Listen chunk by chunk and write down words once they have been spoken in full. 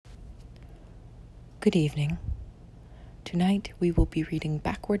Good evening. Tonight we will be reading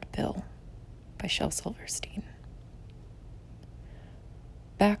Backward Bill by Shel Silverstein.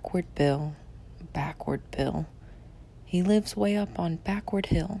 Backward Bill, he lives way up on Backward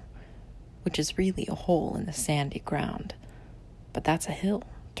Hill, which is really a hole in the sandy ground, but that's a hill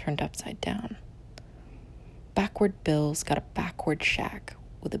turned upside down. Backward Bill's got a backward shack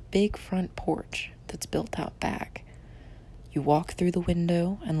with a big front porch that's built out back. You walk through the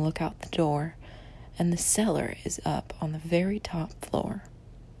window and look out the door, and the cellar is up on the very top floor.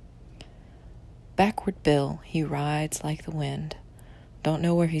 Backward Bill, he rides like the wind. Don't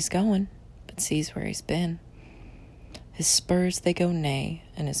know where he's going, but sees where he's been. His spurs, they go neigh,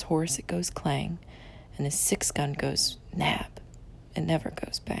 and his horse, it goes clang, and his 6-gun goes nab, it never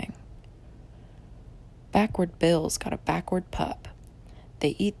goes bang. Backward Bill's got a backward pup.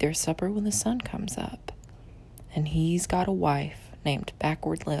 They eat their supper when the sun comes up. And he's got a wife named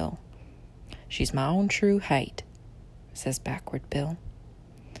Backward Lil. She's my own true height, says Backward Bill.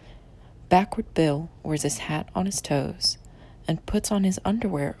 Backward Bill wears his hat on his toes and puts on his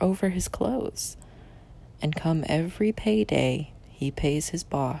underwear over his clothes. And come every payday, he pays his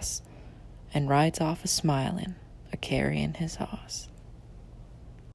boss and rides off a-smilin', a-carryin' his hoss.